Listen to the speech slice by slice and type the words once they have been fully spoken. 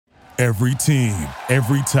Every team,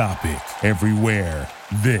 every topic, everywhere.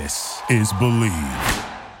 This is Believe.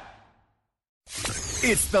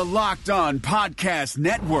 It's the Locked On Podcast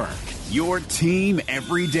Network, your team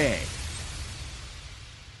every day.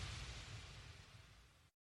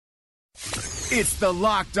 It's the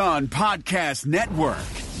Locked On Podcast Network,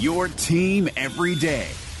 your team every day.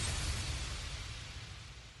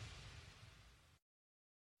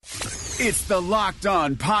 It's the Locked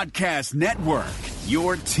On Podcast Network,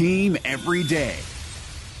 your team every day.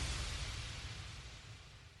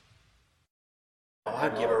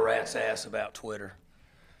 I'd give a rat's ass about Twitter.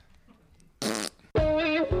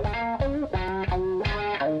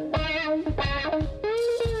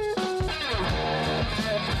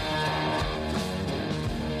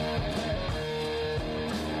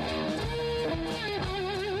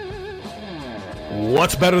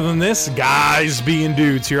 What's better than this? Guys being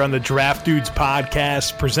dudes here on the Draft Dudes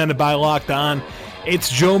podcast presented by Locked On.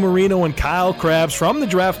 It's Joe Marino and Kyle Krabs from the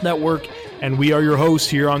Draft Network, and we are your hosts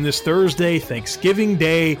here on this Thursday, Thanksgiving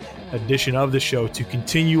Day edition of the show to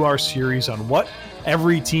continue our series on what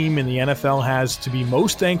every team in the NFL has to be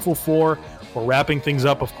most thankful for. We're wrapping things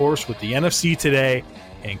up, of course, with the NFC today.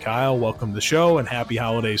 And Kyle, welcome to the show and happy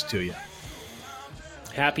holidays to you.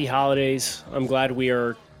 Happy holidays. I'm glad we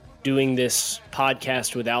are doing this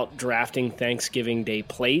podcast without drafting Thanksgiving Day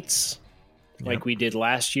plates like we did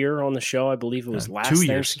last year on the show. I believe it was last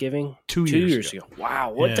Thanksgiving. Two years ago.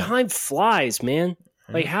 Wow, what time flies, man.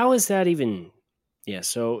 Like, how is that even? Yeah,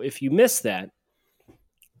 so if you missed that,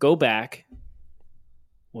 go back.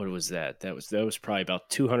 What was that? That was probably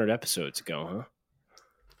about 200 episodes ago,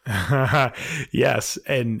 huh? Yes,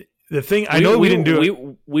 and the thing, I know we didn't do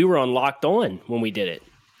it. We were on Locked On when we did it.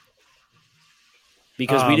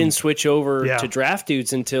 Because we didn't switch over to Draft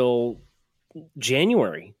Dudes until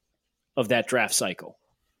January of that draft cycle.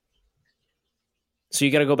 So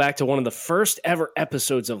you got to go back to one of the first ever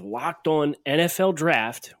episodes of Locked On NFL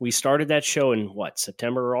Draft. We started that show in,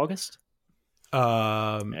 September or August?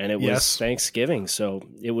 And it was Thanksgiving. So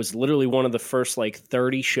it was literally one of the first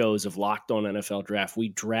 30 shows of Locked On NFL Draft. We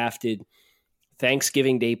drafted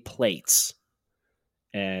Thanksgiving Day plates.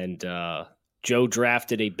 And Joe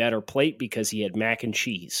drafted a better plate because he had mac and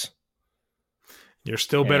cheese. You're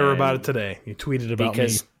still bitter about it today. You tweeted about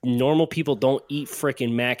because normal people don't eat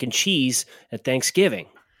frickin' mac and cheese at Thanksgiving.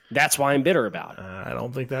 That's why I'm bitter about it. I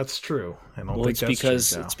don't think that's true.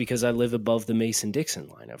 It's because I live above the Mason-Dixon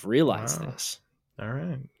line. I've realized this. All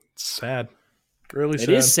right. It's sad. Really sad.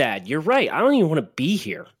 It is sad. You're right. I don't even want to be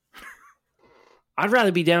here. I'd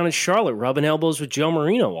rather be down in Charlotte rubbing elbows with Joe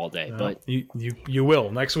Marino all day. But you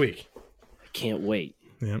will next week. Can't wait.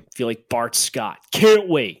 Yep. Feel like Bart Scott. Can't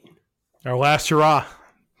wait. Our last hurrah,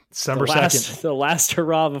 December 2nd. The last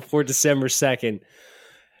hurrah before December 2nd.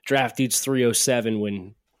 Draft Dudes 307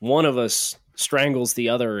 when one of us strangles the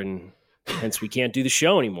other, and hence we can't do the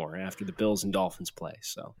show anymore after the Bills and Dolphins play.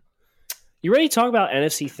 So, you ready to talk about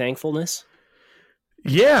NFC thankfulness?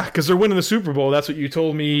 Yeah, because they're winning the Super Bowl. That's what you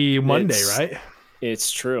told me Monday, right?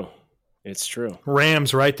 It's true. It's true.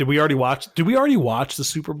 Rams, right? Did we already watch the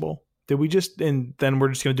Super Bowl? Did we just, and then we're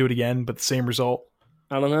just going to do it again, but the same result?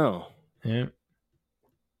 I don't know. Yeah.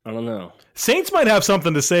 I don't know. Saints might have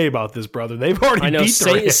something to say about this, brother. They've already beat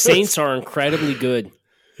the Rams. Saints are incredibly good.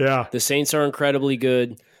 Yeah. The Saints are incredibly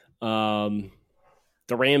good. The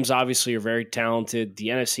Rams obviously are very talented. The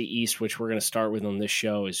NFC East, which we're going to start with on this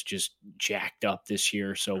show, is just jacked up this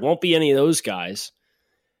year. So it won't be any of those guys.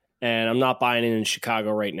 And I'm not buying it in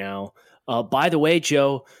Chicago right now. By the way,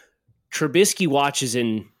 Joe, Trubisky watches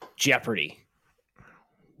in jeopardy.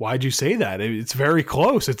 Why'd you say that? It's very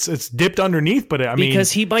close. It's dipped underneath, but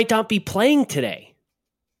because he might not be playing today.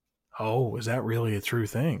 Oh, is that really a true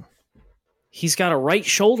thing? He's got a right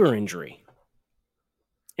shoulder injury.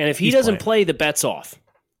 And if he doesn't play, the bet's off.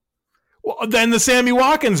 Well, then the Sammy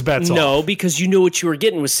Watkins bet's off. No, because you knew what you were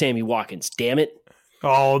getting with Sammy Watkins. Damn it.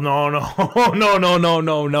 Oh, no.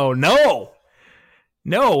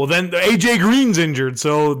 No, then AJ Green's injured,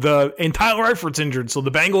 and Tyler Eifert's injured, so the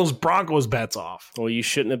Bengals-Broncos bet's off. Well, you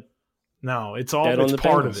shouldn't have. No, it's part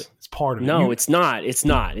of it. It's part of it. No, it's not. It's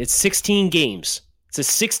not. It's 16 games. It's a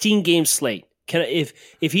 16-game slate. If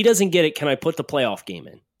he doesn't get it, can I put the playoff game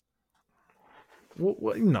in?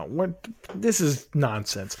 This is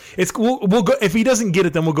nonsense. We'll go if he doesn't get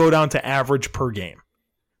it, then we'll go down to average per game.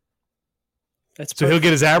 He'll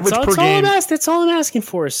get his average per game. That's all I'm asking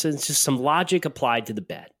for. Is just some logic applied to the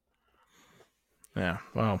bet. Yeah,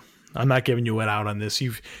 well, I'm not giving you an out on this.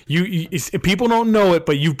 You people don't know it,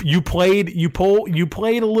 but you played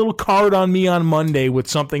a little card on me on Monday with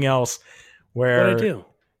something else. Where what did I do?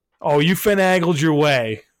 Oh, you finagled your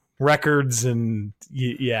way. records and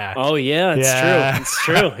yeah. Oh yeah, it's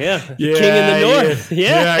true. Yeah. Yeah, King in the North.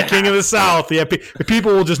 Yeah. King of the South. Yeah,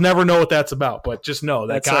 people will just never know what that's about, but just know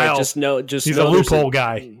that Kyle. Right. He's a loophole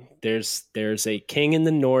guy. There's a king in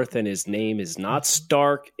the North, and his name is not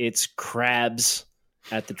Stark. It's Krabs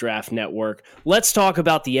at the Draft Network. Let's talk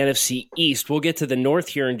about the NFC East. We'll get to the North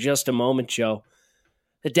here in just a moment, Joe.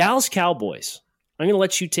 The Dallas Cowboys. I'm going to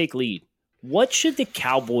let you take lead. What should the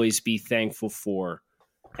Cowboys be thankful for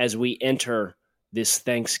as we enter this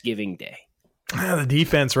Thanksgiving Day? The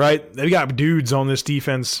defense, right? They got dudes on this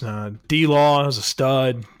defense. D-Law is a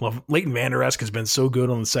stud. Leighton Vander Esch has been so good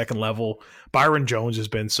on the second level. Byron Jones has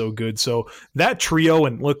been so good. So that trio,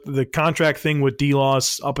 and look, the contract thing with D-Law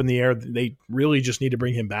is up in the air. They really just need to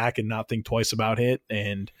bring him back and not think twice about it.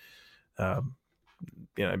 And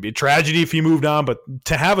it'd be a tragedy if he moved on. But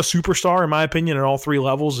to have a superstar, in my opinion, at all three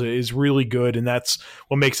levels is really good, and that's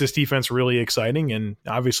what makes this defense really exciting. And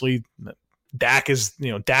obviously, Dak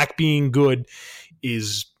being good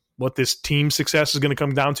is what this team's success is going to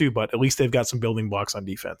come down to, but at least they've got some building blocks on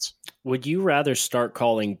defense. Would you rather start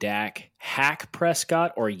calling Dak Hack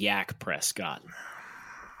Prescott or Yak Prescott?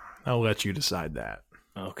 I'll let you decide that.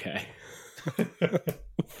 Okay.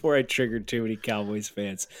 Before I trigger too many Cowboys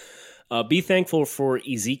fans. Be thankful for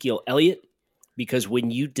Ezekiel Elliott, because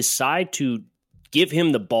when you decide to give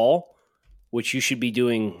him the ball, which you should be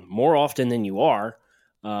doing more often than you are,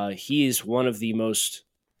 he is one of the most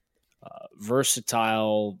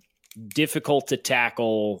versatile, difficult to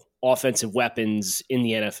tackle offensive weapons in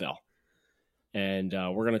the NFL. And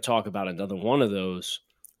we're going to talk about another one of those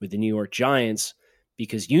with the New York Giants,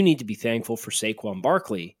 because you need to be thankful for Saquon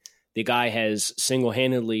Barkley. The guy has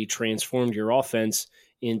single-handedly transformed your offense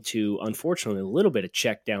into, unfortunately, a little bit of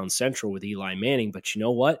check down central with Eli Manning. But you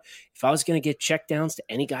know what? If I was going to get check downs to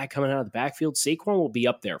any guy coming out of the backfield, Saquon will be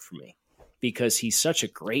up there for me, because he's such a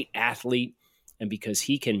great athlete, and because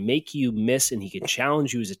he can make you miss and he can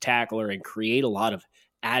challenge you as a tackler and create a lot of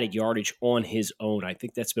added yardage on his own. I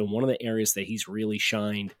think that's been one of the areas that he's really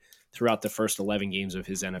shined throughout the first 11 games of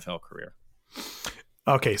his NFL career.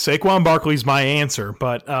 Okay, Saquon Barkley's my answer,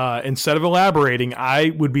 but instead of elaborating, I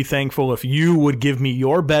would be thankful if you would give me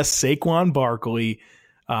your best Saquon Barkley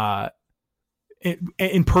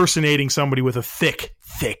impersonating somebody with a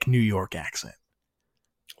thick New York accent.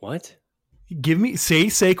 What? Say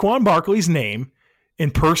Saquon Barkley's name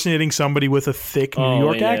impersonating somebody with a thick New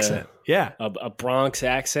York accent. Yeah. A Bronx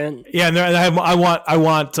accent? Yeah, and I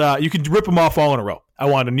want you can rip them off all in a row. I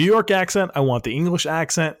want a New York accent, I want the English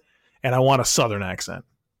accent, and I want a Southern accent.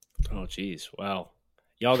 Oh, geez. Wow.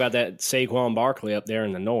 Y'all got that Saquon Barkley up there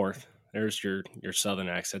in the north. There's your Southern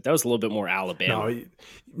accent. That was a little bit more Alabama.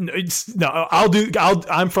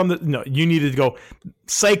 I'm from the – no, you needed to go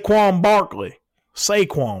Saquon Barkley.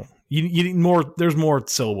 Saquon. You need more – there's more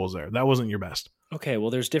syllables there. That wasn't your best. Okay, well,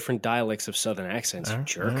 there's different dialects of Southern accents, you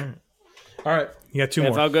jerk. All right. You got two more.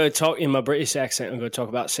 If I'll go talk in my British accent, I'm going to talk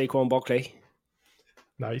about Saquon Barkley.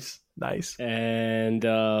 Nice. And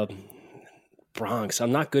Bronx.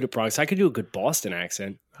 I'm not good at Bronx. I could do a good Boston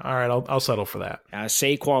accent. All right, I'll settle for that.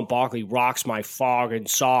 Saquon Barkley rocks my fogging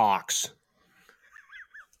socks.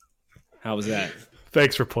 How was that?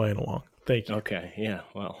 Thanks for playing along. Thank you. Okay, yeah,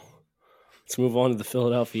 well. Let's move on to the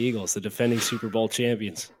Philadelphia Eagles, the defending Super Bowl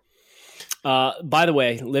champions. By the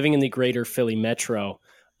way, living in the greater Philly metro,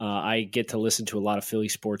 I get to listen to a lot of Philly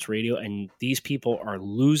sports radio, and these people are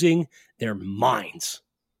losing their minds.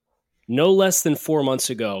 No less than 4 months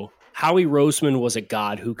ago, Howie Roseman was a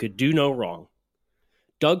god who could do no wrong.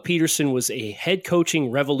 Doug Peterson was a head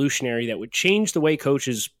coaching revolutionary that would change the way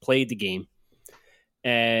coaches played the game.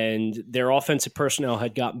 And their offensive personnel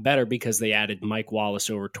had gotten better because they added Mike Wallace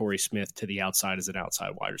over Torrey Smith to the outside as an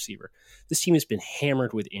outside wide receiver. This team has been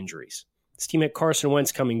hammered with injuries. This team had Carson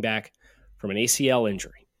Wentz coming back from an ACL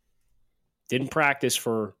injury. Didn't practice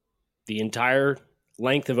for the entire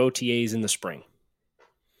length of OTAs in the spring.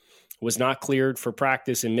 Was not cleared for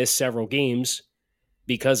practice and missed several games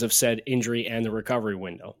because of said injury and the recovery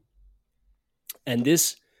window. And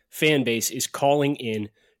this fan base is calling in,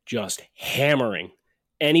 just hammering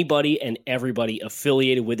anybody and everybody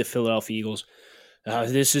affiliated with the Philadelphia Eagles.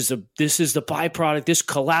 This is the byproduct. This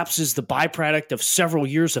collapse is the byproduct of several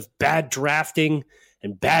years of bad drafting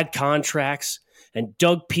and bad contracts. And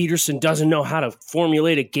Doug Peterson doesn't know how to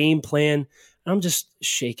formulate a game plan. I'm just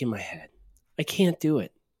shaking my head. I can't do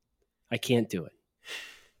it.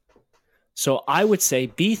 So I would say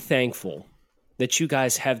be thankful that you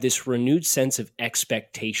guys have this renewed sense of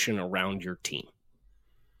expectation around your team.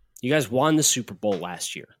 You guys won the Super Bowl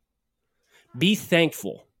last year. Be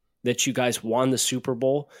thankful that you guys won the Super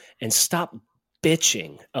Bowl and stop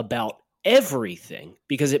bitching about everything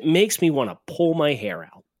because it makes me want to pull my hair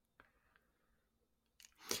out.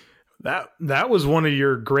 That was one of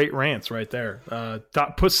your great rants right there.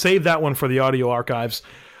 Save that one for the audio archives.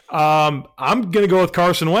 I'm going to go with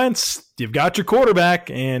Carson Wentz. You've got your quarterback,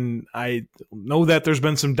 and I know that there's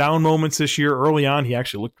been some down moments this year. Early on, he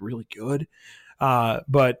actually looked really good.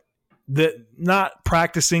 But not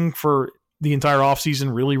practicing for the entire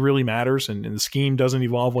offseason really, really matters, and the scheme doesn't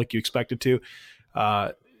evolve like you expect it to.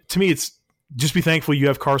 To me, it's just be thankful you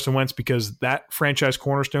have Carson Wentz because that franchise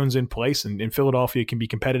cornerstone's in place, and in Philadelphia can be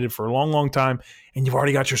competitive for a long, long time, and you've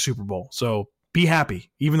already got your Super Bowl. So be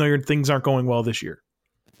happy, even though things aren't going well this year.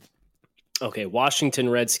 Okay, Washington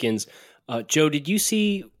Redskins. Joe, did you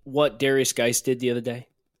see what Darius Geis did the other day?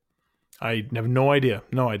 I have no idea.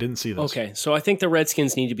 No, I didn't see this. Okay, so I think the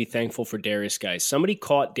Redskins need to be thankful for Darius Geis. Somebody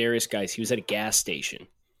caught Darius Geis. He was at a gas station,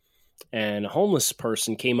 and a homeless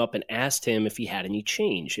person came up and asked him if he had any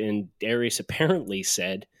change. And Darius apparently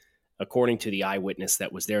said, according to the eyewitness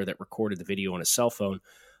that was there that recorded the video on his cell phone,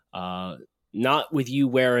 not with you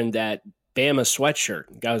wearing that Bama sweatshirt.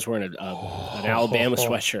 The guy was wearing an Alabama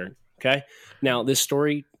sweatshirt. Okay. Now, this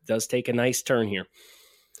story does take a nice turn here.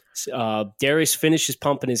 Darius finishes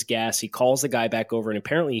pumping his gas. He calls the guy back over, and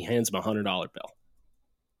apparently he hands him a $100 bill.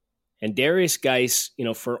 And Darius Geis,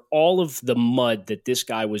 for all of the mud that this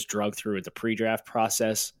guy was drugged through at the pre-draft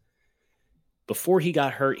process, before he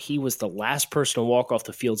got hurt, he was the last person to walk off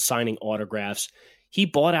the field signing autographs. He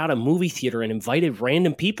bought out a movie theater and invited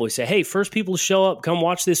random people. He said, hey, first people to show up, come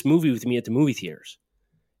watch this movie with me at the movie theaters.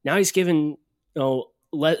 Now he's giving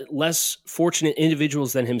less fortunate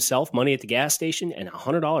individuals than himself money at the gas station and a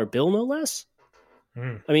 $100 bill, no less.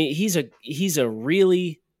 I mean, he's a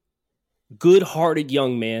really good-hearted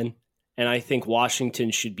young man, and I think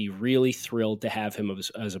Washington should be really thrilled to have him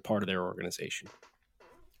as a part of their organization.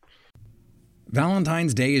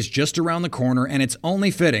 Valentine's Day is just around the corner, and it's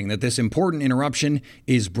only fitting that this important interruption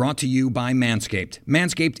is brought to you by Manscaped.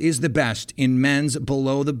 Manscaped is the best in men's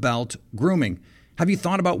below-the-belt grooming. Have you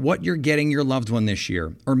thought about what you're getting your loved one this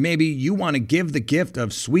year? Or maybe you want to give the gift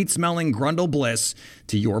of sweet-smelling grundle bliss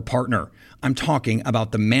to your partner. I'm talking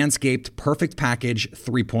about the Manscaped Perfect Package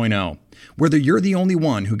 3.0. Whether you're the only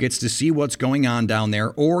one who gets to see what's going on down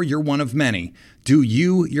there or you're one of many, do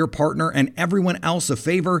you, your partner, and everyone else a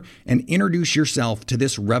favor and introduce yourself to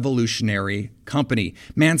this revolutionary company.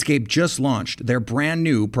 Manscaped just launched their brand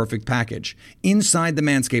new Perfect Package. Inside the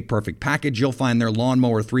Manscaped Perfect Package, you'll find their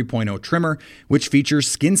Lawnmower 3.0 trimmer, which features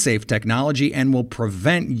skin-safe technology and will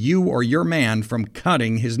prevent you or your man from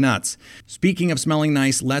cutting his nuts. Speaking of smelling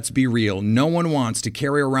nice, let's be real. No one wants to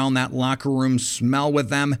carry around that locker room smell with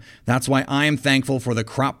them. That's why I am thankful for the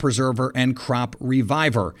Crop Preserver and Crop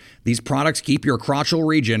Reviver. These products keep your crotchal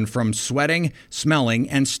region from sweating, smelling,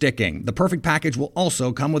 and sticking. The Perfect Package will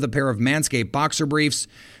also come with a pair of Manscaped boxer briefs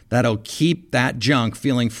that'll keep that junk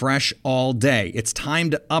feeling fresh all day. It's time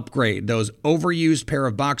to upgrade those overused pair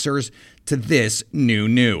of boxers to this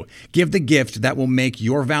new. Give the gift that will make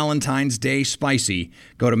your Valentine's Day spicy.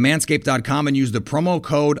 Go to manscaped.com and use the promo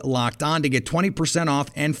code LOCKEDON to get 20% off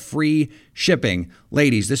and free shipping.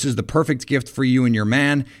 Ladies, this is the perfect gift for you and your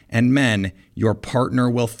man. And men, your partner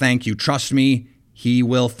will thank you. Trust me, he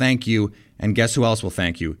will thank you. And guess who else will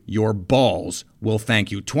thank you? Your balls will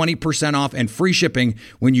thank you. 20% off and free shipping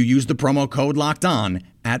when you use the promo code LOCKEDON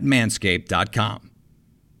at manscaped.com.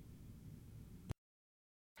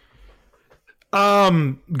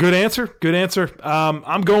 Good answer.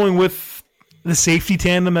 I'm going with the safety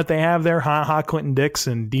tandem that they have there, Clinton Dix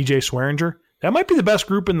and DJ Swearinger. That might be the best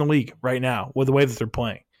group in the league right now with the way that they're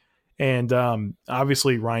playing. And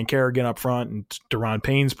obviously Ryan Kerrigan up front and Deron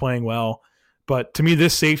Payne's playing well. But to me,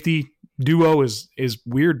 this safety duo is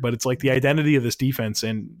weird, but it's like the identity of this defense.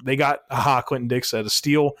 And they got Clinton Dix at a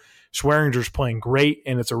steal. Swearinger's playing great,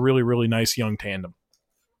 and it's a really, really nice young tandem.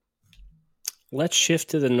 Let's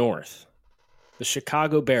shift to the north. The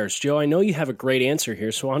Chicago Bears. Joe, I know you have a great answer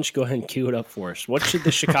here, so why don't you go ahead and cue it up for us? What should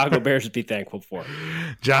the Chicago Bears be thankful for?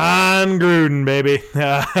 John Gruden, baby.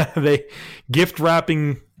 They gift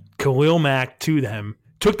wrapping Khalil Mack to them.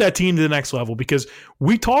 Took that team to the next level because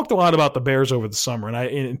we talked a lot about the Bears over the summer,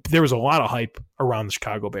 and there was a lot of hype around the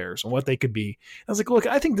Chicago Bears and what they could be. I was like, look,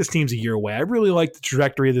 I think this team's a year away. I really like the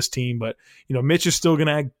trajectory of this team, but Mitch is still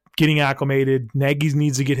getting acclimated. Nagy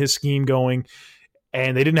needs to get his scheme going,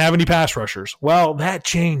 and they didn't have any pass rushers. Well, that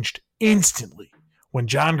changed instantly when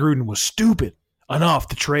John Gruden was stupid enough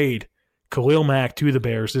to trade Khalil Mack to the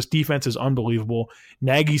Bears. This defense is unbelievable.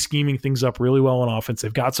 Nagy scheming things up really well on offense.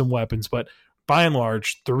 They've got some weapons, but by and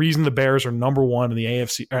large, the reason the Bears are number one in the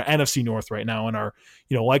NFC North right now and are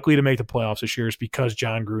likely to make the playoffs this year is because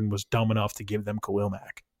John Gruden was dumb enough to give them Khalil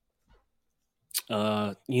Mack.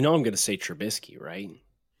 I'm going to say Trubisky, right?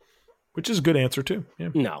 Which is a good answer, too. Yeah.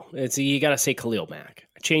 No, you got to say Khalil Mack.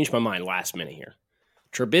 I changed my mind last minute here.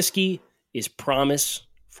 Trubisky is promise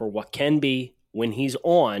for what can be. When he's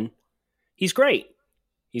on, he's great.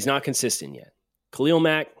 He's not consistent yet. Khalil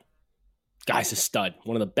Mack, guy's a stud.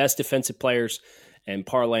 One of the best defensive players. And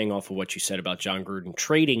parlaying off of what you said about John Gruden,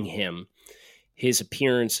 trading him, his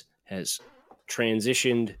appearance has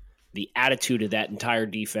transitioned the attitude of that entire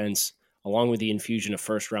defense, along with the infusion of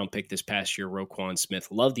first-round pick this past year, Roquan Smith.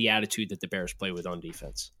 Love the attitude that the Bears play with on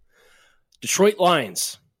defense. Detroit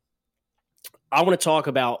Lions. I want to talk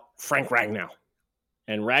about Frank Ragnow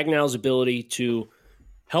and Ragnow's ability to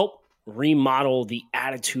help remodel the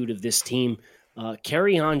attitude of this team.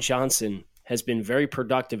 Kerryon Johnson has been very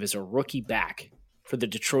productive as a rookie back for the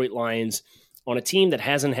Detroit Lions on a team that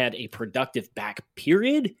hasn't had a productive back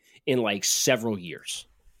period in like several years.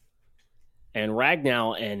 And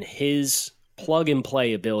Ragnow and his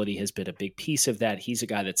plug-and-play ability has been a big piece of that. He's a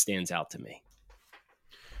guy that stands out to me.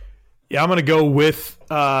 Yeah, I'm going to go with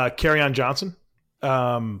Kerryon Johnson.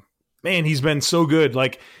 Man, he's been so good.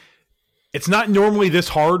 Like, it's not normally this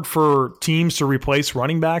hard for teams to replace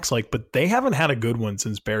running backs, but they haven't had a good one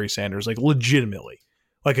since Barry Sanders, legitimately.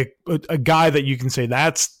 Like a guy that you can say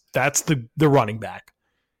that's the running back.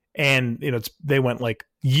 And, they went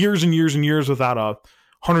years and years and years without a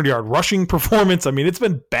 100-yard rushing performance. I mean, it's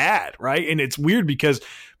been bad, right? And it's weird because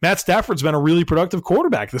Matt Stafford's been a really productive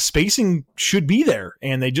quarterback. The spacing should be there,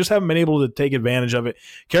 and they just haven't been able to take advantage of it.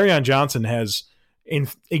 Kerryon Johnson has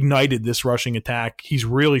ignited this rushing attack. He's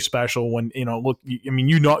really special when,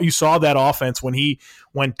 you saw that offense when he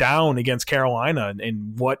went down against Carolina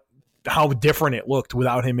and how different it looked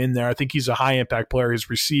without him in there. I think he's a high-impact player. His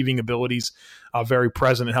receiving abilities are very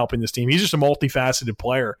present in helping this team. He's just a multifaceted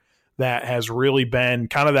player that has really been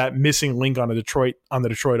kind of that missing link on the Detroit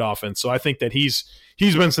offense. So I think that he's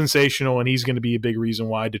been sensational, and he's going to be a big reason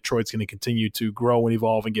why Detroit's going to continue to grow and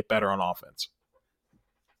evolve and get better on offense.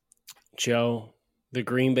 Joe, the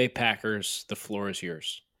Green Bay Packers, the floor is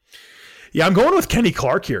yours. Yeah, I'm going with Kenny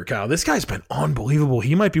Clark here, Kyle. This guy's been unbelievable.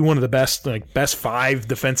 He might be one of the best 5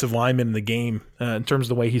 defensive linemen in the game in terms of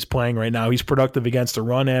the way he's playing right now. He's productive against the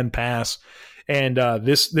run and pass. And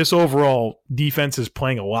this overall defense is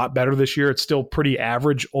playing a lot better this year. It's still pretty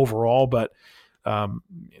average overall, but the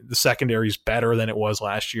secondary is better than it was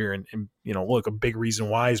last year. And look, a big reason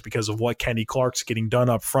why is because of what Kenny Clark's getting done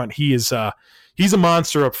up front. He's a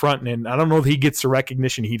monster up front, and I don't know if he gets the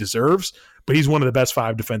recognition he deserves, but he's one of the best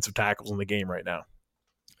 5 defensive tackles in the game right now.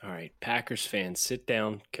 All right, Packers fans, sit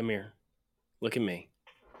down. Come here. Look at me.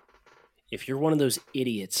 If you're one of those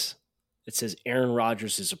idiots that says Aaron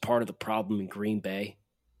Rodgers is a part of the problem in Green Bay,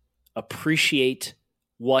 appreciate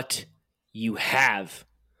what you have.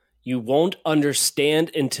 You won't understand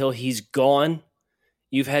until he's gone.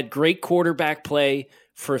 You've had great quarterback play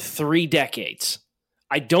for 3 decades.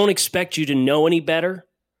 I don't expect you to know any better,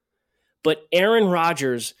 but Aaron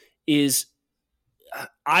Rodgers is,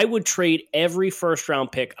 I would trade every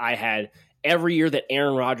first-round pick I had every year that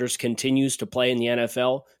Aaron Rodgers continues to play in the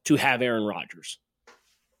NFL to have Aaron Rodgers.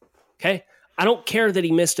 Okay? I don't care that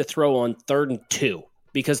he missed a throw on 3rd and 2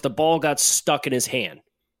 because the ball got stuck in his hand.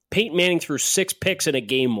 Peyton Manning threw 6 picks in a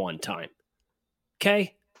game one time.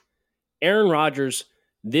 Okay? Aaron Rodgers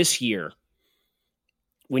this year,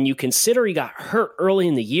 when you consider he got hurt early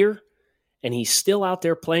in the year and he's still out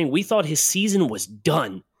there playing, we thought his season was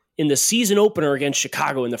done. In the season opener against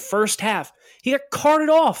Chicago in the first half, he got carted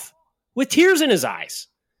off with tears in his eyes.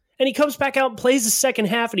 And he comes back out and plays the second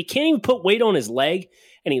half, and he can't even put weight on his leg,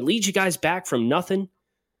 and he leads you guys back from nothing.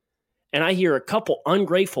 And I hear a couple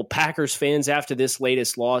ungrateful Packers fans after this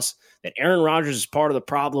latest loss that Aaron Rodgers is part of the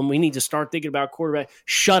problem. We need to start thinking about quarterback.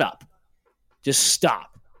 Shut up. Just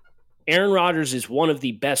stop. Aaron Rodgers is one of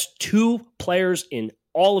the best 2 players in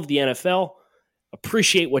all of the NFL.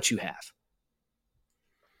 Appreciate what you have.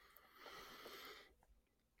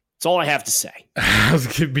 That's all I have to say.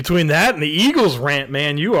 Between that and the Eagles rant,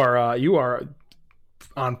 man, you are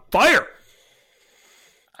on fire.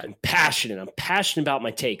 I'm passionate. I'm passionate about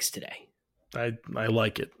my takes today. I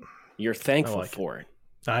like it. You're thankful for it.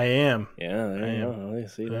 I am. Yeah, there you go. I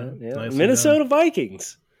see that. Yeah. Minnesota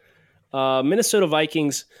Vikings. Minnesota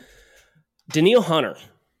Vikings. Danielle Hunter,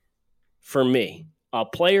 for me, a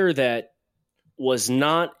player that was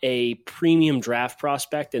not a premium draft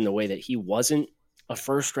prospect in the way that he wasn't a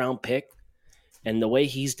first-round pick, and the way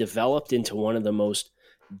he's developed into one of the most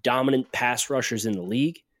dominant pass rushers in the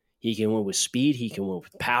league. He can win with speed. He can win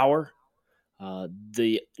with power.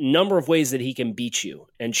 The number of ways that he can beat you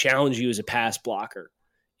and challenge you as a pass blocker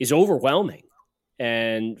is overwhelming.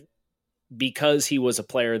 And because he was a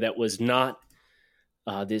player that was not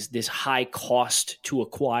this high cost to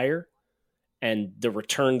acquire and the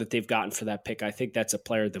return that they've gotten for that pick. I think that's a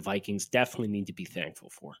player the Vikings definitely need to be thankful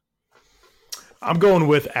for. I'm going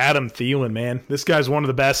with Adam Thielen, man. This guy's one of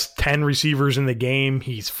the best 10 receivers in the game.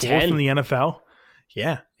 He's fourth in the NFL.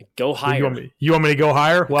 Yeah. Go higher. You want me to go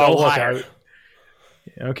higher? Well, go higher.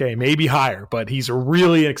 Okay, maybe higher, but he's a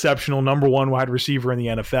really exceptional number one wide receiver in the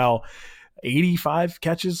NFL. 85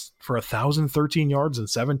 catches for 1,013 yards and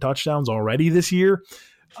 7 touchdowns already this year.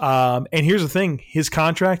 And here's the thing. His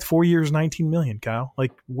contract, 4 years, $19 million, Kyle.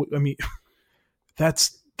 Like, I mean,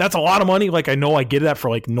 that's a lot of money. Like, I know I get that for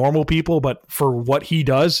like normal people, but for what he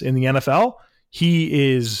does in the NFL,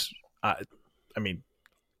 he is,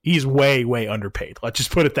 he's way, way underpaid. Let's just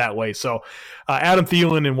put it that way. So Adam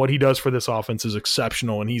Thielen and what he does for this offense is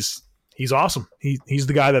exceptional, and he's awesome. He's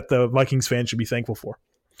the guy that the Vikings fans should be thankful for.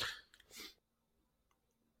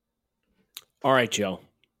 All right, Joe.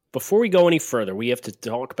 Before we go any further, we have to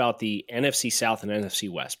talk about the NFC South and NFC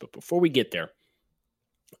West. But before we get there,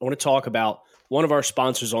 I want to talk about one of our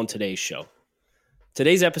sponsors on today's show.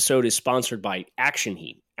 Today's episode is sponsored by Action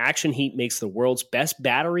Heat. Action Heat makes the world's best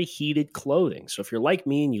battery-heated clothing. So if you're like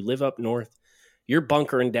me and you live up north, you're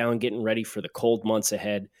bunkering down, getting ready for the cold months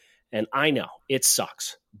ahead. And I know, it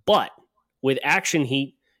sucks. But with Action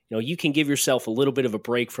Heat, you can give yourself a little bit of a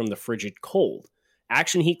break from the frigid cold.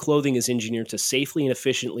 Action Heat clothing is engineered to safely and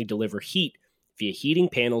efficiently deliver heat via heating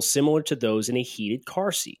panels similar to those in a heated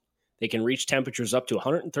car seat. They can reach temperatures up to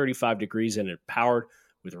 135 degrees and are powered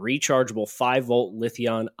with rechargeable 5-volt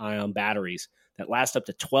lithium-ion batteries that last up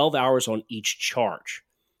to 12 hours on each charge.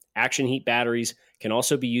 Action Heat batteries can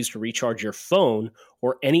also be used to recharge your phone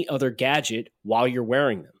or any other gadget while you're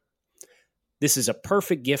wearing them. This is a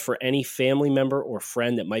perfect gift for any family member or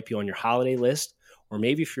friend that might be on your holiday list, or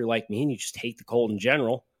maybe if you're like me and you just hate the cold in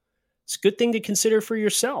general. It's a good thing to consider for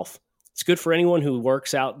yourself. It's good for anyone who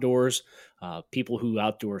works outdoors, people who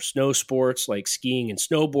outdoor snow sports like skiing and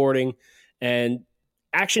snowboarding. And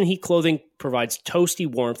Action Heat clothing provides toasty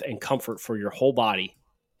warmth and comfort for your whole body.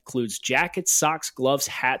 Includes jackets, socks, gloves,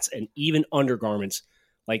 hats, and even undergarments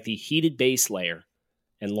like the heated base layer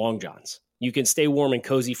and long johns. You can stay warm and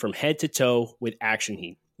cozy from head to toe with Action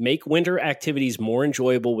Heat. Make winter activities more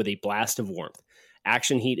enjoyable with a blast of warmth.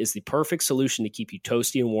 Action Heat is the perfect solution to keep you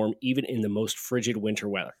toasty and warm even in the most frigid winter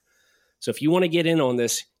weather. So if you want to get in on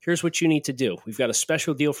this, here's what you need to do. We've got a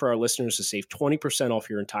special deal for our listeners to save 20% off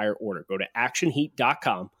your entire order. Go to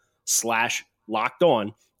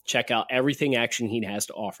actionheat.com/lockedon. Check out everything Action Heat has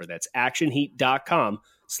to offer. That's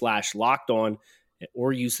actionheat.com/lockedon,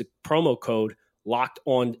 or use the promo code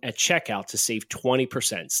LOCKEDON at checkout to save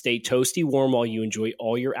 20%. Stay toasty warm while you enjoy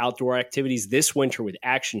all your outdoor activities this winter with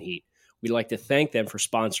Action Heat. We'd like to thank them for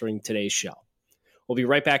sponsoring today's show. We'll be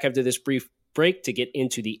right back after this brief break to get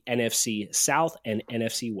into the NFC South and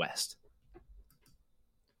NFC West.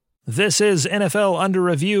 This is NFL Under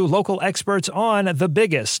Review, local experts on the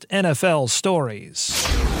biggest NFL stories.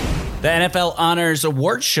 The NFL Honors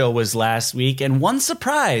Awards show was last week, and one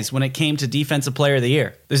surprise when it came to Defensive Player of the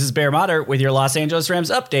Year. This is Bear Motter with your Los Angeles Rams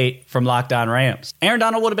update from Locked On Rams. Aaron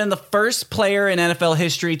Donald would have been the first player in NFL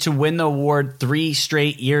history to win the award 3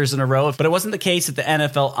 straight years in a row, but it wasn't the case at the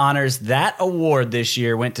NFL Honors. That award this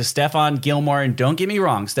year went to Stephon Gilmore, and don't get me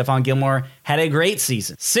wrong, Stephon Gilmore had a great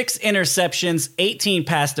season. 6 interceptions, 18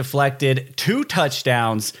 pass deflected, 2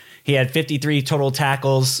 touchdowns. He had 53 total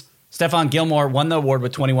tackles. Stephon Gilmore won the award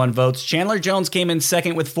with 21 votes. Chandler Jones came in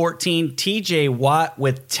second with 14. TJ Watt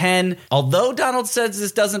with 10. Although Donald says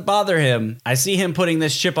this doesn't bother him, I see him putting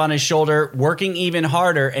this chip on his shoulder, working even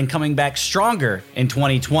harder, and coming back stronger in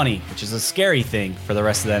 2020, which is a scary thing for the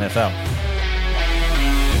rest of the NFL.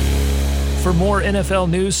 For more NFL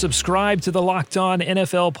news, subscribe to the Locked On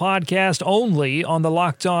NFL podcast only on the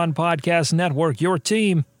Locked On Podcast Network, your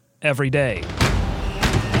team every day.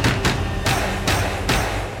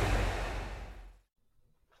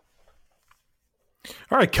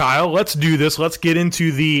 All right, Kyle, let's do this. Let's get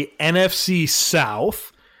into the NFC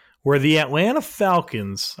South, where the Atlanta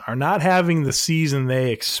Falcons are not having the season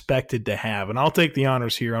they expected to have. And I'll take the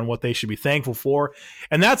honors here on what they should be thankful for.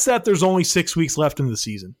 And that's that there's only 6 weeks left in the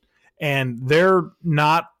season. And they're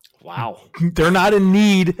not in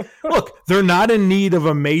need. Look, they're not in need of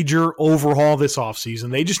a major overhaul this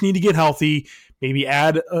offseason. They just need to get healthy, maybe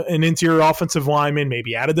add an interior offensive lineman,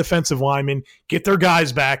 maybe add a defensive lineman, get their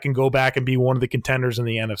guys back and go back and be one of the contenders in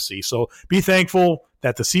the NFC. So be thankful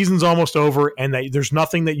that the season's almost over and that there's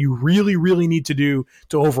nothing that you really, really need to do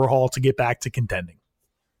to overhaul to get back to contending.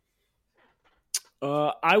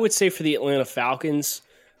 I would say for the Atlanta Falcons,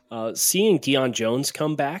 seeing Deion Jones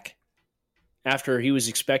come back after he was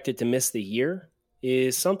expected to miss the year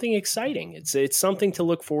is something exciting. It's something to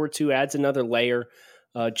look forward to, adds another layer.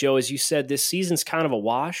 Joe, as you said, this season's kind of a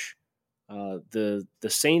wash. The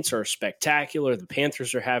Saints are spectacular. The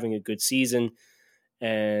Panthers are having a good season.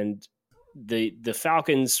 And the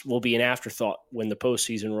Falcons will be an afterthought when the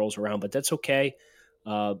postseason rolls around, but that's okay.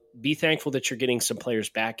 Be thankful that you're getting some players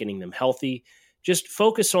back, getting them healthy. Just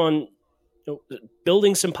focus on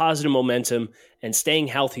building some positive momentum and staying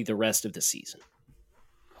healthy the rest of the season.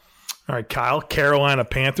 All right, Kyle, Carolina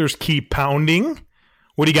Panthers keep pounding.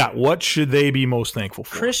 What do you got? What should they be most thankful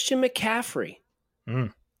for? Christian McCaffrey.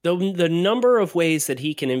 The number of ways that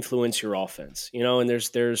he can influence your offense, and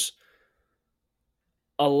there's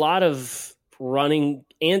a lot of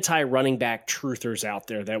anti-running back truthers out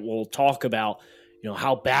there that will talk about,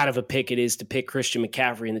 how bad of a pick it is to pick Christian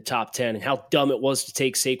McCaffrey in the top 10 and how dumb it was to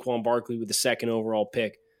take Saquon Barkley with the second overall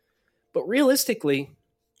pick. But realistically,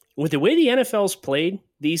 with the way the NFL's played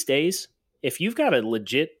these days, if you've got a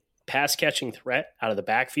legit pass-catching threat out of the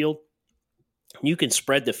backfield, you can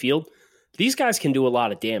spread the field. These guys can do a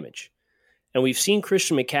lot of damage. And we've seen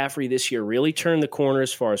Christian McCaffrey this year really turn the corner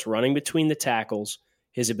as far as running between the tackles,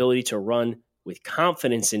 his ability to run with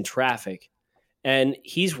confidence in traffic. And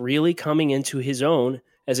he's really coming into his own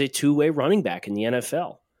as a two-way running back in the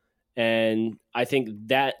NFL. And I think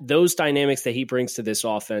that those dynamics that he brings to this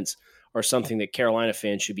offense are something that Carolina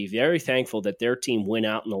fans should be very thankful that their team went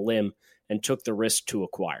out on a limb and took the risk to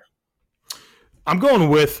acquire. I'm going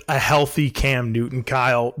with a healthy Cam Newton,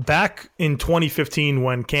 Kyle. Back in 2015,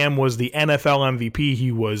 when Cam was the NFL MVP,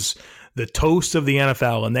 he was the toast of the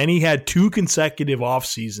NFL. And then he had 2 consecutive off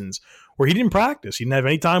seasons where he didn't practice. He didn't have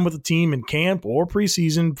any time with the team in camp or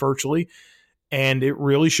preseason virtually. And it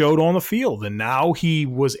really showed on the field. And now he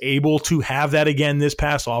was able to have that again this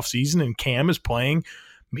past offseason. And Cam is playing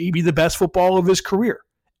maybe the best football of his career.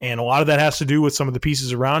 And a lot of that has to do with some of the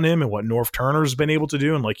pieces around him and what North Turner has been able to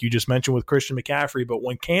do. And like you just mentioned with Christian McCaffrey, but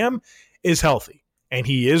when Cam is healthy, and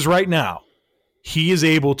he is right now, he is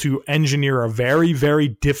able to engineer a very, very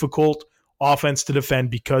difficult offense to defend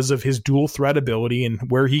because of his dual threat ability and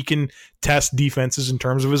where he can test defenses in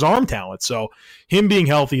terms of his arm talent. So him being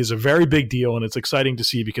healthy is a very big deal, and it's exciting to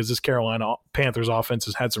see because this Carolina Panthers offense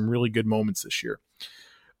has had some really good moments this year.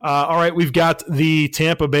 All right, we've got the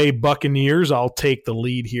Tampa Bay Buccaneers. I'll take the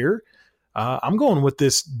lead here. I'm going with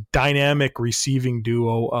this dynamic receiving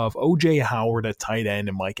duo of O.J. Howard at tight end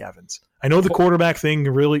and Mike Evans. I know the quarterback thing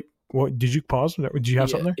really – did you pause? Did you have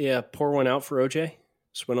something there? Yeah, pour one out for O.J.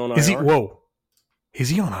 Just went on IR. Is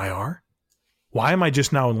he on IR? Why am I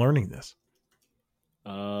just now learning this?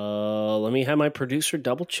 Let me have my producer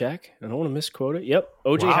double check. I don't want to misquote it. Yep,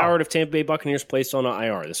 O.J. Howard of Tampa Bay Buccaneers placed on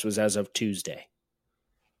IR. This was as of Tuesday.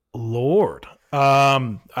 Lord.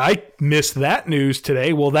 I missed that news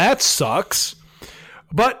today. Well, that sucks.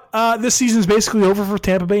 But this season's basically over for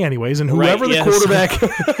Tampa Bay anyways, and whoever the quarterback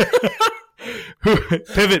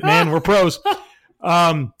pivot, man, we're pros.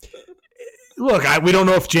 Look, we don't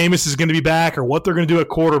know if Jameis is going to be back or what they're going to do at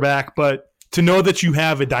quarterback, but to know that you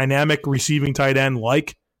have a dynamic receiving tight end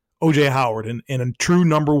like O.J. Howard and a true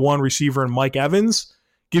number one receiver in Mike Evans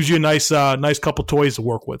gives you a nice couple toys to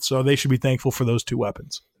work with. So they should be thankful for those 2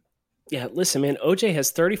 weapons. Yeah, listen, man, OJ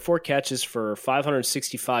has 34 catches for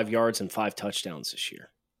 565 yards and 5 touchdowns this year.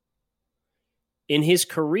 In his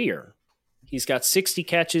career, he's got 60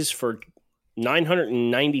 catches for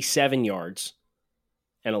 997 yards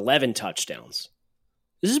and 11 touchdowns.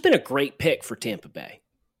 This has been a great pick for Tampa Bay.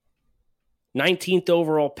 19th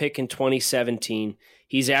overall pick in 2017.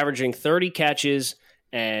 He's averaging 30 catches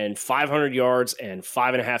and 500 yards and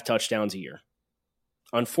 5.5 touchdowns a year.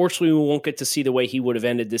 Unfortunately, we won't get to see the way he would have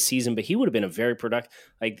ended this season, but he would have been a very productive.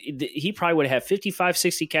 He probably would have had 55,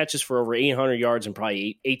 60 catches for over 800 yards and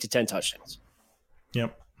probably 8 to 10 touchdowns.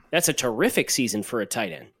 Yep. That's a terrific season for a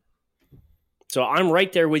tight end. So I'm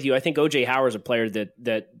right there with you. I think O.J. Howard is a player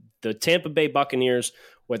that the Tampa Bay Buccaneers,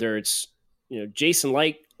 whether it's Jason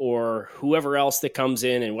Licht or whoever else that comes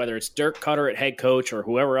in, and whether it's Dirk Cutter at head coach or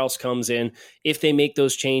whoever else comes in, if they make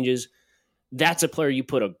those changes, that's a player you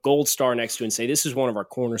put a gold star next to and say, this is one of our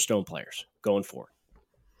cornerstone players going forward.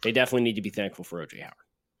 They definitely need to be thankful for O.J. Howard.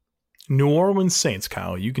 New Orleans Saints,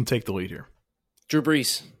 Kyle, you can take the lead here. Drew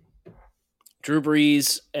Brees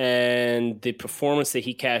and the performance that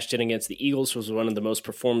he cashed in against the Eagles was one of the most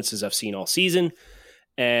performances I've seen all season.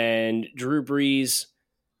 And Drew Brees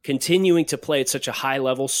continuing to play at such a high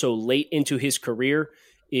level so late into his career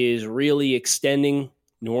is really extending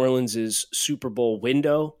New Orleans' Super Bowl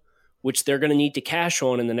window, which they're going to need to cash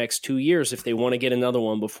on in the next 2 years if they want to get another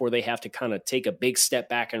one before they have to kind of take a big step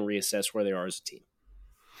back and reassess where they are as a team.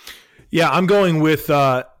 Yeah, I'm going with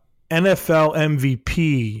NFL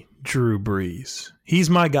MVP Drew Brees. He's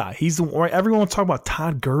my guy. He's the one. Everyone wants to talk about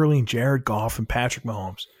Todd Gurley and Jared Goff and Patrick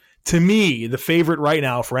Mahomes. To me, the favorite right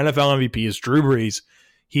now for NFL MVP is Drew Brees.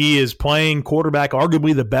 He is playing quarterback,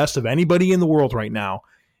 arguably the best of anybody in the world right now.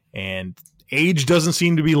 And age doesn't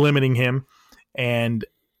seem to be limiting him. And,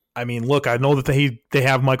 I mean, look, I know that they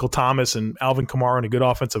have Michael Thomas and Alvin Kamara and a good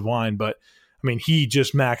offensive line, but, I mean, he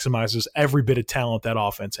just maximizes every bit of talent that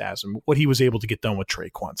offense has. And what he was able to get done with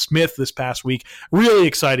Traquan Smith this past week, really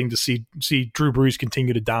exciting to see Drew Brees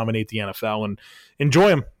continue to dominate the NFL and enjoy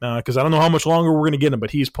him because I don't know how much longer we're going to get him,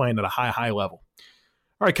 but he's playing at a high level.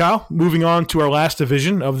 All right, Kyle, moving on to our last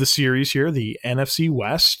division of the series here, the NFC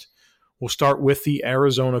West. We'll start with the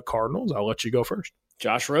Arizona Cardinals. I'll let you go first.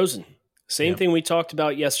 Josh Rosen. Same thing we talked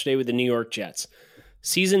about yesterday with the New York Jets.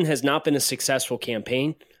 Season has not been a successful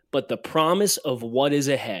campaign, but the promise of what is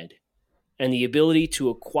ahead and the ability to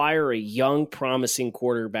acquire a young, promising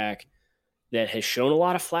quarterback that has shown a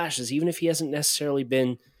lot of flashes, even if he hasn't necessarily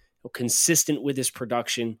been consistent with his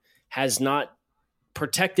production, has not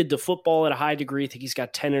protected the football at a high degree. I think he's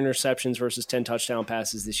got 10 interceptions versus 10 touchdown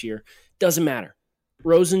passes this year. Doesn't matter.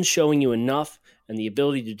 Rosen's showing you enough and the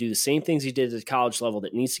ability to do the same things he did at the college level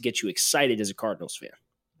that needs to get you excited as a Cardinals fan.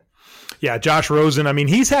 Yeah, Josh Rosen, I mean,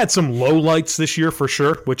 he's had some lowlights this year for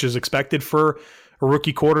sure, which is expected for a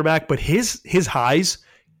rookie quarterback, but his highs,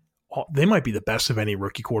 they might be the best of any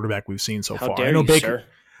rookie quarterback we've seen so far. I know Baker. Sir.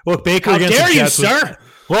 Look, Baker How against dare the Jets you, sir?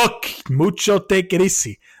 Look, mucho take it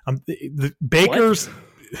easy. The Baker's.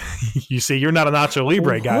 You see, you're not a Nacho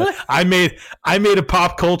Libre guy. What? I made a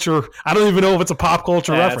pop culture. I don't even know if it's a pop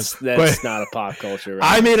culture reference. That's not a pop culture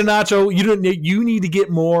reference. I made a Nacho. You need to get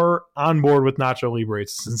more on board with Nacho Libre.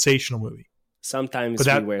 It's a sensational movie. Sometimes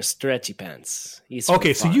we wear stretchy pants.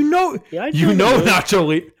 Okay, so you know Nacho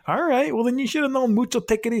Libre. All right, well then you should have known mucho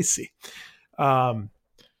take it easy.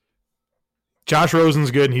 Josh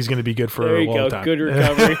Rosen's good, and he's going to be good for a long time. Good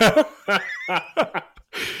recovery.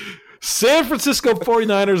 San Francisco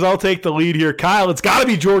 49ers, I'll take the lead here. Kyle, it's got to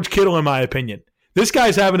be George Kittle in my opinion. This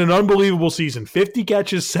guy's having an unbelievable season. 50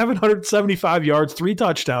 catches, 775 yards, 3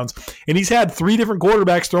 touchdowns, and he's had 3 different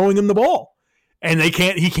quarterbacks throwing him the ball. And he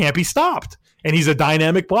can't be stopped. And he's a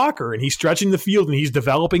dynamic blocker, and he's stretching the field, and he's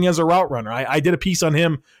developing as a route runner. I did a piece on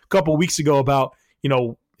him a couple of weeks ago about,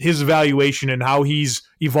 his evaluation and how he's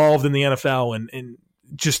evolved in the NFL and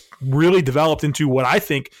just really developed into what I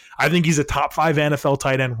think he's a top 5 NFL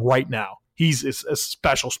tight end right now. He's a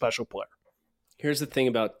special player. Here's the thing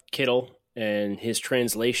about Kittle and his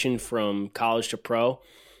translation from college to pro.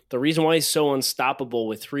 The reason why he's so unstoppable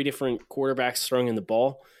with 3 different quarterbacks throwing him the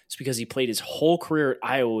ball is because he played his whole career at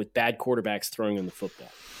Iowa with bad quarterbacks throwing him the football.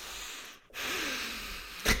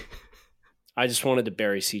 I just wanted to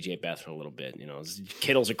bury C.J. Beathard a little bit.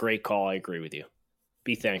 Kittle's a great call. I agree with you.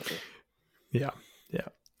 Be thankful. Yeah.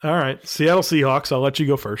 All right, Seattle Seahawks, I'll let you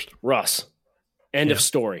go first. Russ, end of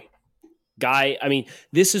story. Guy, I mean,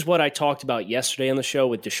 this is what I talked about yesterday on the show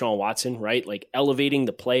with Deshaun Watson, right? Like elevating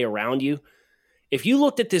the play around you. If you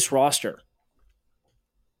looked at this roster,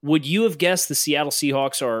 would you have guessed the Seattle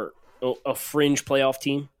Seahawks are a fringe playoff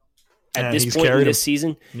team at this point in this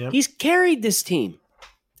season? Yep. He's carried this team.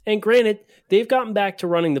 And granted, they've gotten back to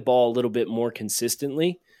running the ball a little bit more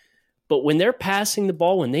consistently. But when they're passing the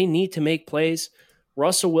ball, when they need to make plays,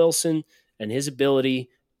 Russell Wilson and his ability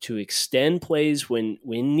to extend plays when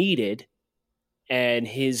needed and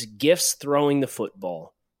his gifts throwing the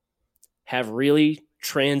football have really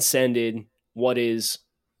transcended what is,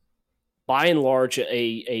 by and large,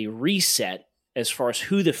 a reset as far as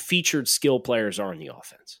who the featured skill players are in the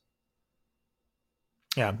offense.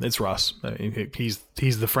 Yeah, it's Russ. I mean, he's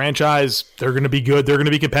the franchise. They're going to be good. They're going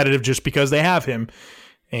to be competitive just because they have him.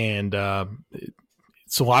 And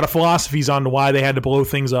it's a lot of philosophies on why they had to blow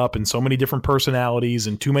things up and so many different personalities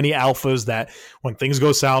and too many alphas that when things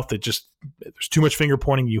go south, there's too much finger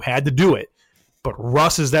pointing. You had to do it. But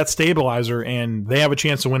Russ is that stabilizer, and they have a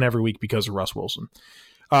chance to win every week because of Russ Wilson.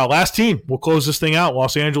 Last team, we'll close this thing out.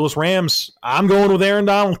 Los Angeles Rams. I'm going with Aaron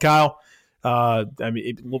Donald, Kyle. Watch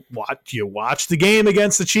the game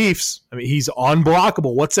against the Chiefs. I mean, he's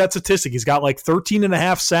unblockable. What's that statistic? He's got like 13 and a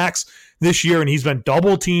half sacks this year, and he's been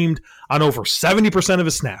double teamed on over 70% of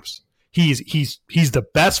his snaps. He's the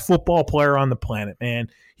best football player on the planet, man.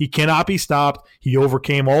 He cannot be stopped. He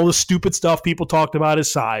overcame all the stupid stuff people talked about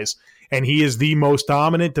his size, and he is the most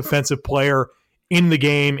dominant defensive player in the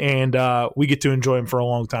game, and we get to enjoy him for a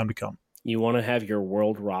long time to come. You want to have your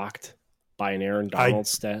world rocked by an Aaron Donald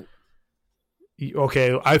stat?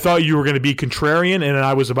 Okay, I thought you were going to be contrarian, and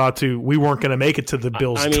I was we weren't going to make it to the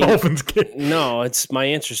Bills-Dolphins game. No, my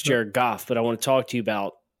answer is Jared Goff, but I want to talk to you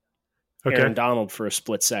about Aaron Donald for a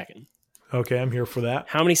split second. Okay, I'm here for that.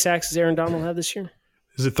 How many sacks does Aaron Donald have this year?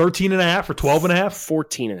 Is it 13.5 or 12.5?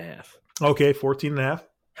 14.5. Okay, 14.5.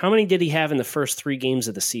 How many did he have in the first 3 games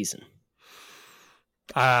of the season?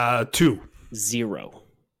 2. 0.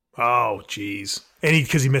 Oh, geez. And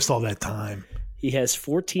because he missed all that time. He has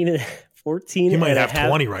 14 He might have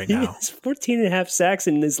 20 right now. He has 14.5 sacks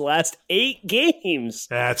in his last 8 games.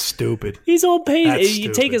 That's stupid. He's on pace. That's you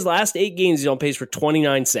stupid. take his last 8 games, he's on pace for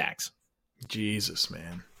 29 sacks. Jesus,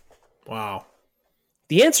 man. Wow.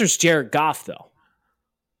 The answer is Jared Goff, though.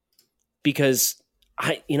 Because,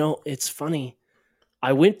 it's funny.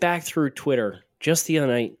 I went back through Twitter just the other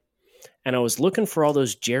night, and I was looking for all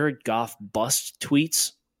those Jared Goff bust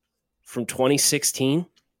tweets from 2016,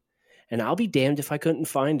 and I'll be damned if I couldn't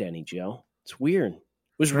find any, Joe. It's weird. It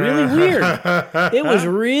was really weird. It was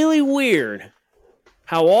really weird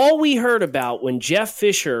how all we heard about when Jeff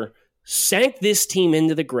Fisher sank this team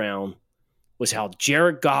into the ground was how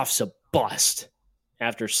Jared Goff's a bust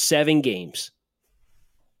after 7 games.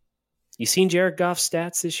 You seen Jared Goff's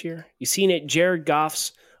stats this year? You seen Jared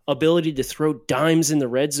Goff's ability to throw dimes in the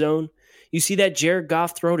red zone? You see that Jared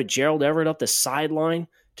Goff throw to Gerald Everett up the sideline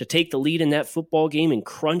to take the lead in that football game in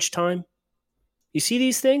crunch time? You see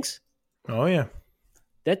these things? Oh, yeah.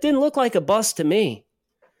 That didn't look like a bust to me.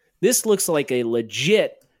 This looks like a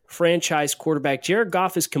legit franchise quarterback. Jared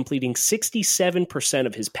Goff is completing 67%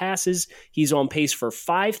 of his passes. He's on pace for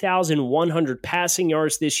 5,100 passing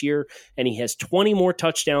yards this year, and he has 20 more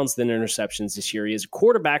touchdowns than interceptions this year. He has a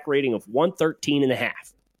quarterback rating of 113.5.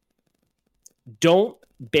 Don't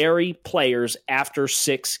bury players after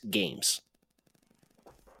 6 games.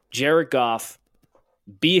 Jared Goff,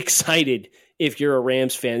 be excited if you're a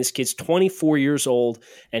Rams fan. This kid's 24 years old,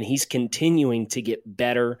 and he's continuing to get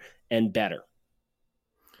better and better.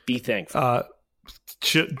 Be thankful.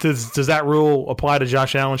 Does that rule apply to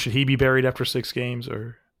Josh Allen? Should he be buried after 6 games?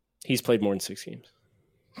 Or he's played more than 6 games.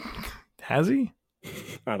 Has he?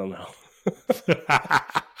 I don't know.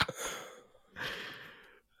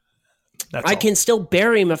 I can still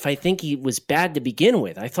bury him if I think he was bad to begin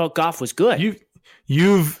with. I thought Goff was good.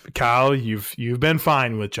 You've been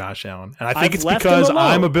fine with Josh Allen, and I think it's because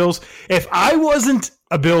I'm a Bills. If I wasn't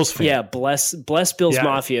a Bills fan, yeah, bless Bills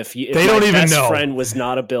Mafia. If they don't even know, friend was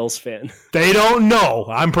not a Bills fan. They don't know.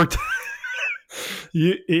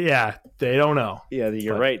 Yeah, they don't know. Yeah,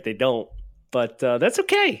 you're right. They don't, but that's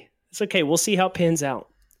okay. It's okay. We'll see how it pans out.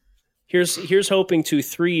 Here's hoping to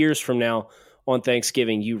 3 years from now on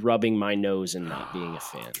Thanksgiving, you rubbing my nose and not being a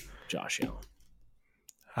fan, Josh Allen.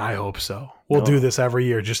 I hope so. We'll do this every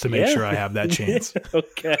year just to make sure I have that chance.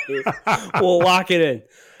 Okay. We'll lock it in.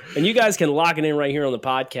 And you guys can lock it in right here on the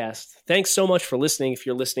podcast. Thanks so much for listening. If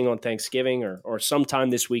you're listening on Thanksgiving or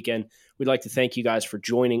sometime this weekend, we'd like to thank you guys for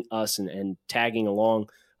joining us and tagging along.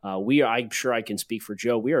 I'm sure I can speak for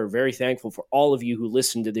Joe. We are very thankful for all of you who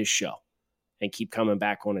listen to this show and keep coming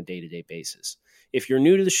back on a day-to-day basis. If you're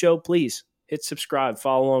new to the show, please hit subscribe,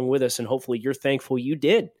 follow along with us, and hopefully you're thankful you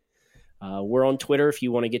did. We're on Twitter if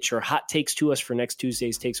you want to get your hot takes to us for next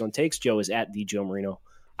Tuesday's Takes on Takes. Joe is at the Joe Marino.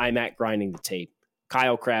 I'm at Grinding the Tape.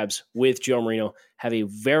 Kyle Krabs with Joe Marino. Have a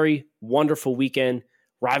very wonderful weekend,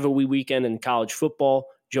 rivalry weekend in college football.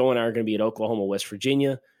 Joe and I are going to be at Oklahoma, West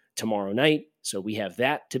Virginia tomorrow night. So we have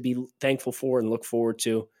that to be thankful for and look forward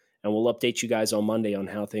to. And we'll update you guys on Monday on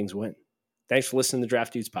how things went. Thanks for listening to the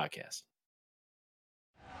Draft Dudes podcast.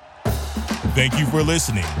 Thank you for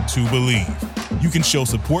listening to Believe. You can show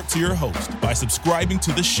support to your host by subscribing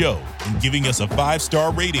to the show and giving us a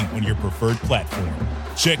 5-star rating on your preferred platform.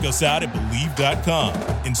 Check us out at Believe.com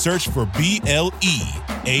and search for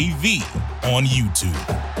BLEAV on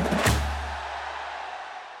YouTube.